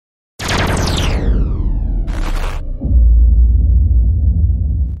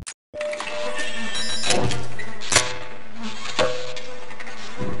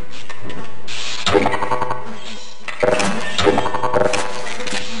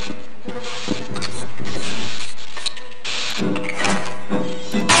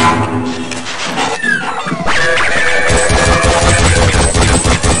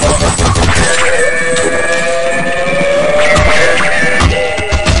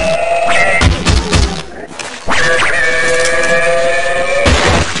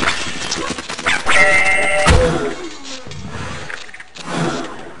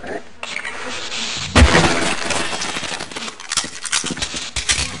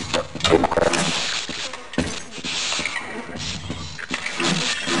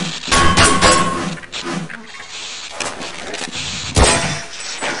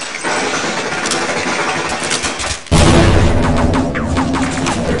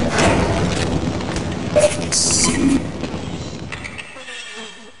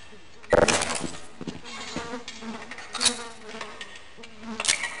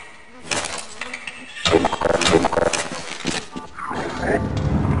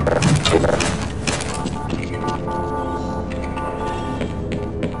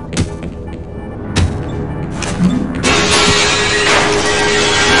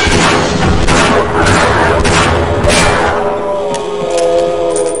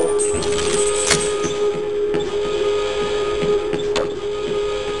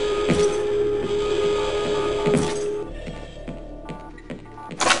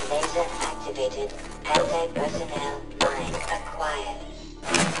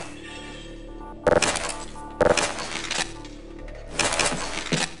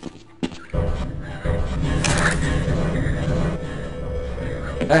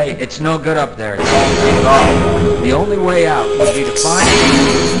Hey, it's no good up there. It's all sealed off. The only way out would be to find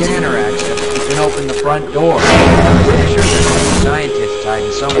scanner access that can open the front door. I'm pretty sure there's some scientists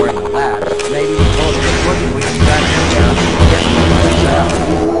hiding somewhere in the lab. Maybe with both of us looking, we can track them down and get the place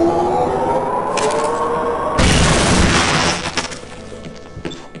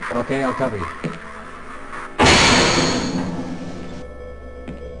out. Okay, I'll cover you.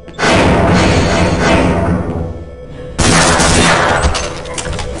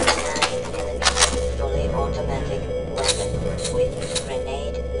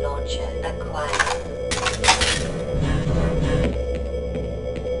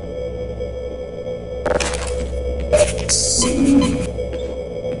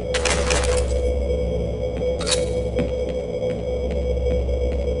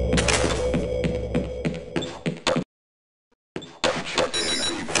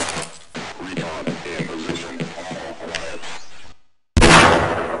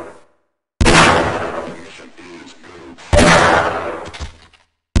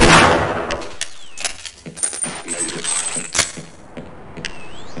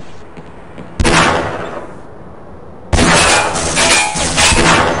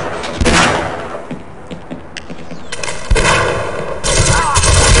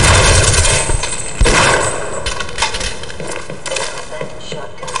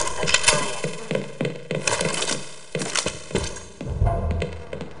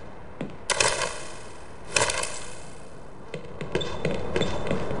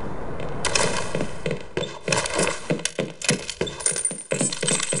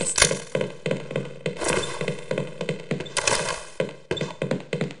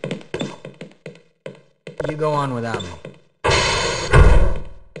 You go on without me.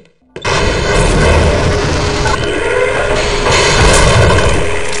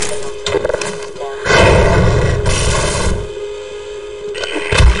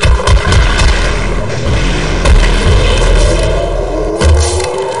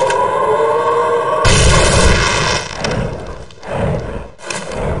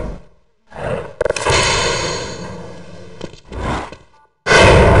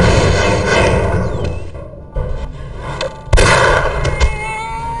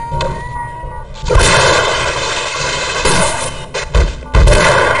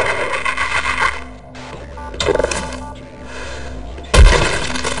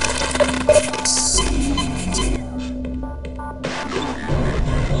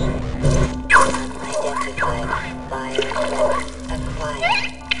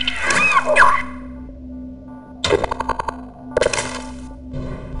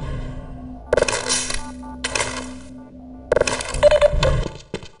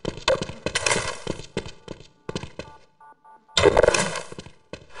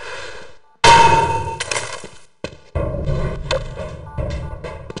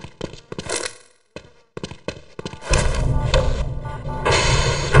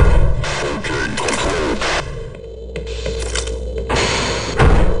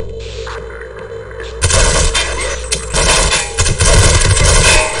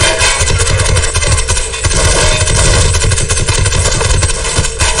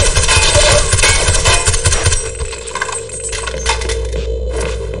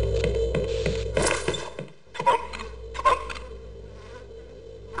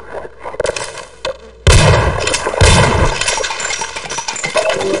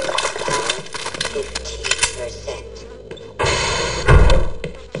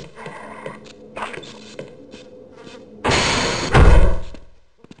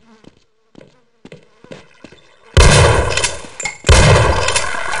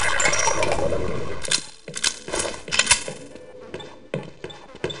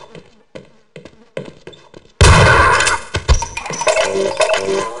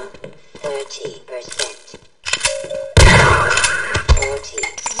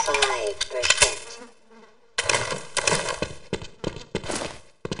 5%.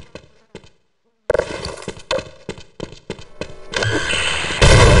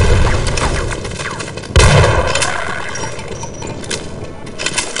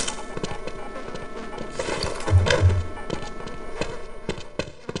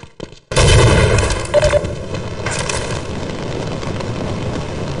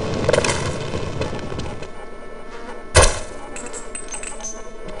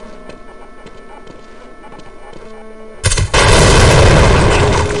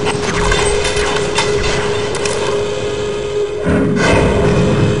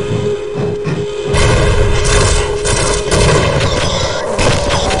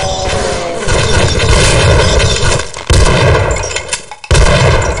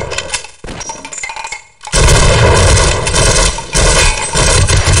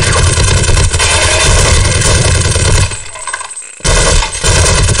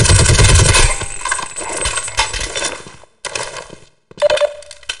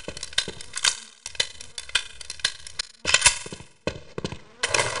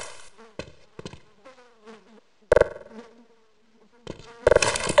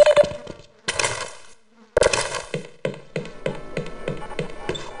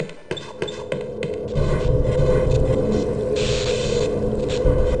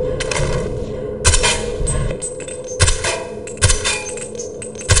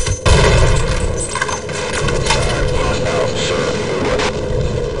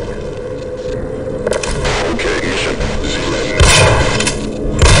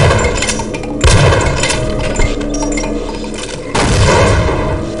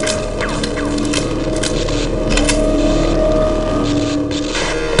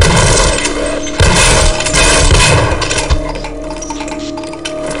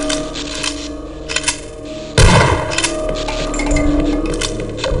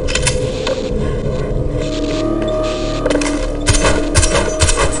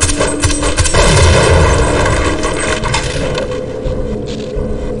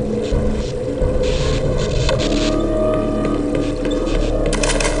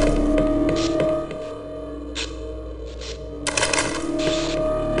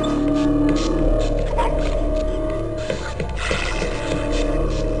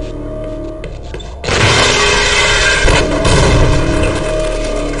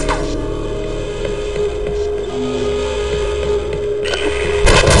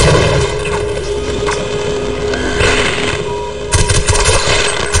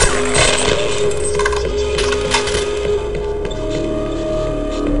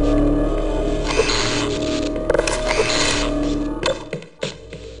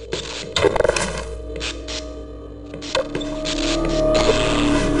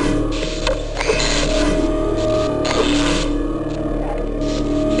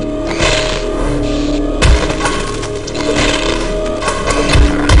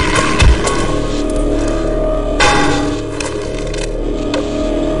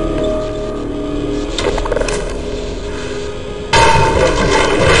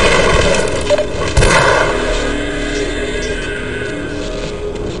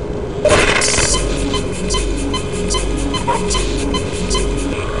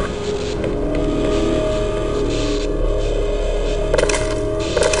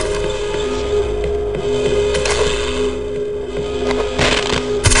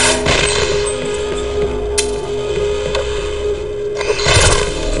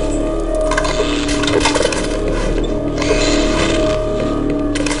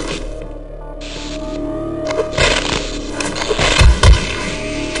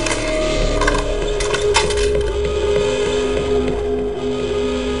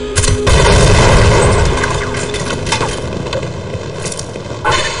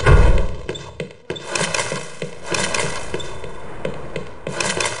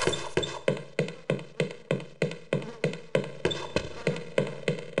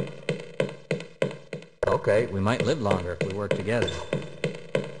 Okay, we might live longer if we work together.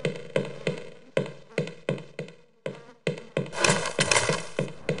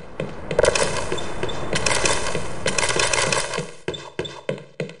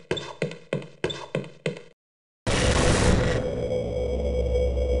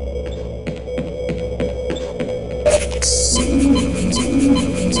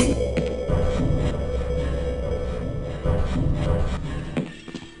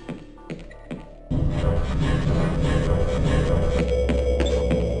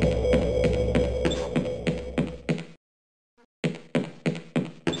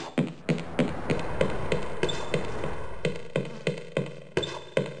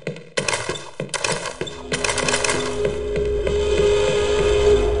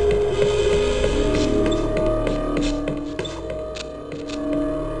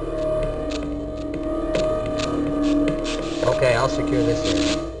 secure this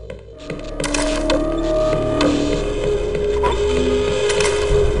area.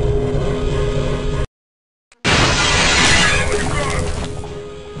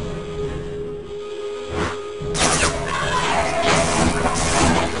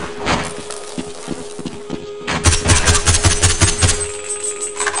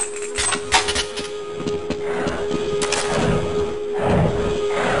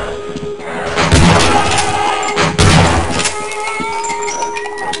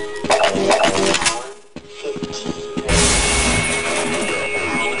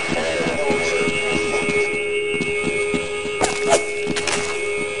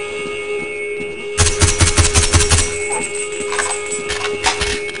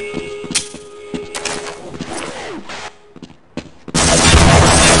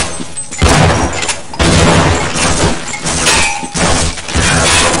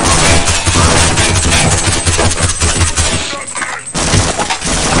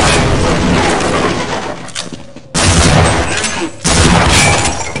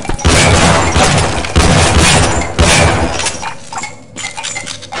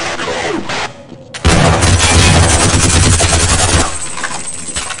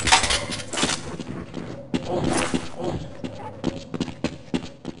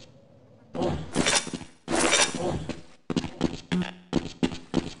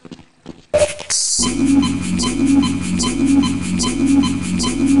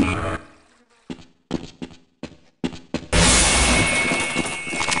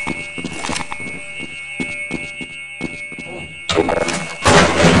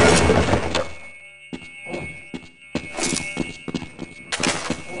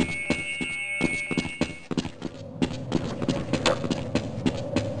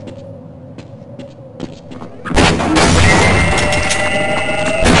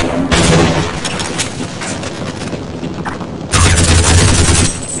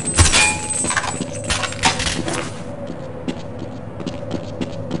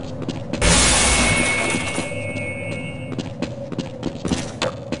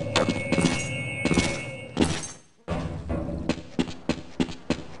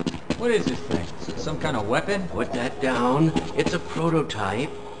 What is this thing? Is it some kind of weapon? Put that down. It's a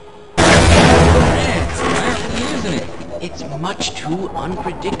prototype. Man, why aren't we using it? It's much too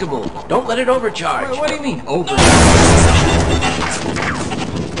unpredictable. Don't let it overcharge. What do you mean, over?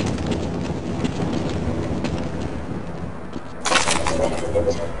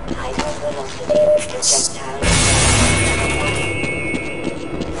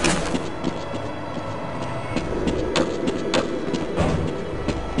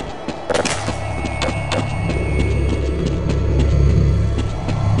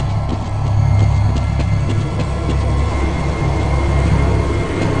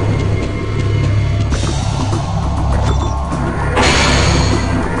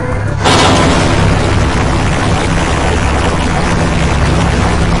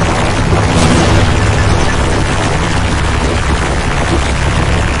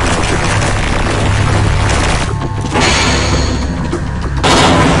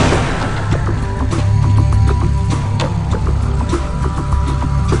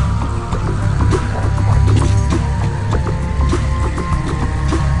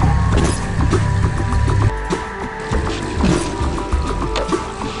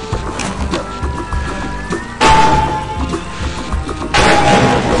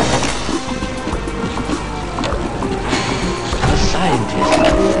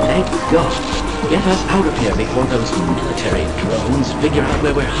 Get us out of here before those military drones figure out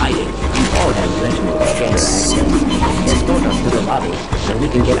where we're hiding. You all have legitimate scanner access. Escort us to the lobby so we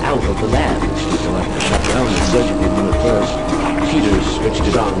can get out of the lab. You'll have to shut down the surgical unit first. Peter switched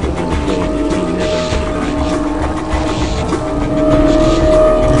it on, but I'm afraid he never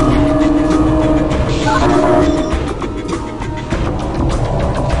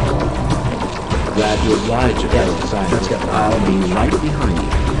Glad you obliged to get outside. Let's get. I'll be right behind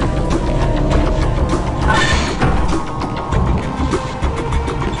you.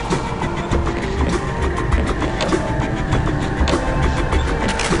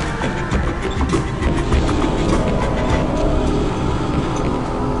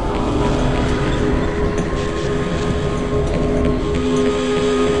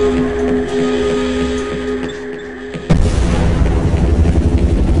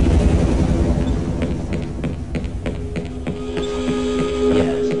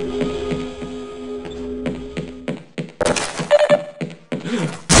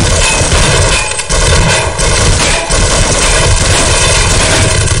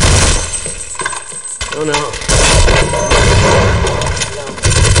 Oh no.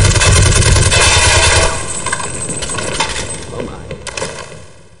 Oh my.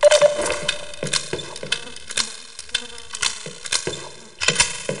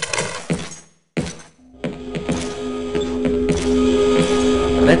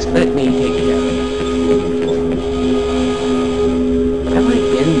 Just let me take care of it. Have I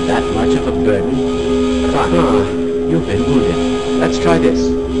been that much of a burden? You've been wounded. Let's try this.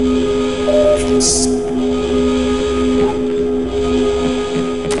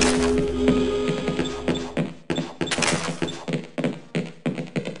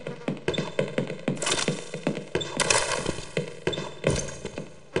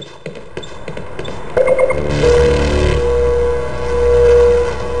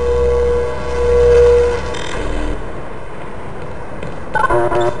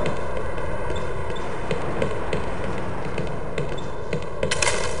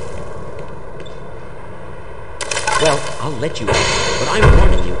 Well, I'll let you out, but I'm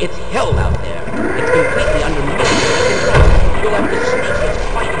warning you, it's hell out there. It's completely under military control. You'll have to sneak and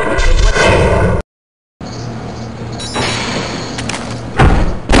fight with the